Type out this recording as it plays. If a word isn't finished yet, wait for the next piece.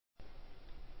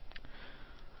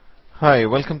Hi,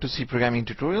 welcome to C Programming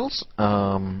Tutorials.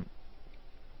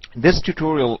 This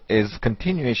tutorial is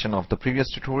continuation of the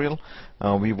previous tutorial.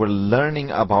 We were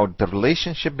learning about the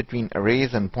relationship between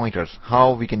arrays and pointers,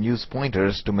 how we can use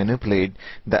pointers to manipulate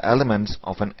the elements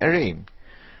of an array.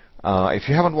 If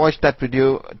you haven't watched that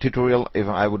video tutorial,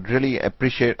 I would really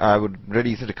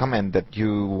recommend that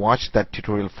you watch that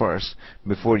tutorial first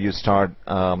before you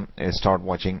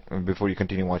before you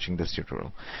continue watching this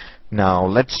tutorial. Now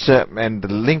let's and the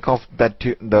link of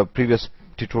the previous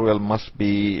tutorial must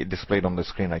be displayed on the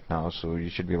screen right now, so you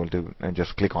should be able to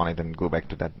just click on it and go back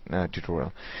to that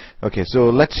tutorial. Okay, so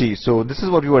let's see. So this is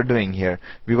what we were doing here.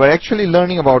 We were actually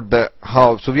learning about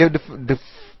so we have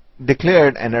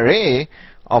declared an array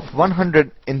of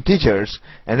 100 integers,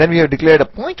 and then we have declared a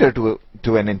pointer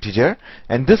to an integer,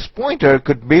 and this pointer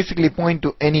could basically point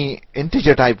to any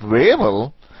integer type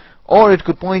variable, or it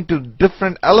could point to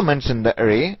different elements in the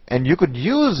array, and you could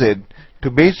use it to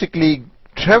basically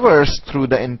traverse through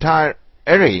the entire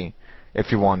array if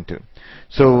you want to.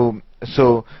 So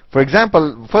for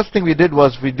example, first thing we did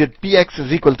was we did px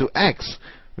is equal to x.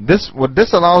 What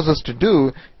this allows us to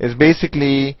do is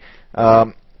basically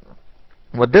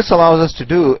it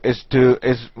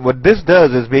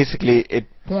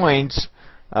points,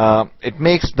 it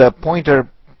makes the pointer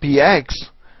px,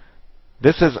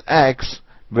 this is x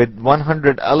with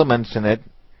 100 elements in it,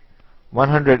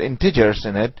 100 integers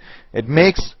in it. It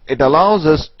allows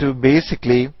us to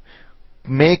basically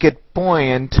make it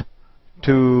point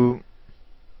to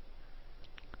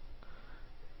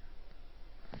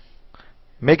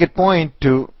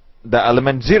the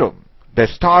element 0, the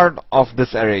start of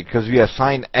this array, because we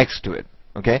assign x to it.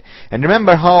 Okay, and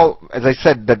remember how, as I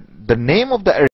said, that the name of the array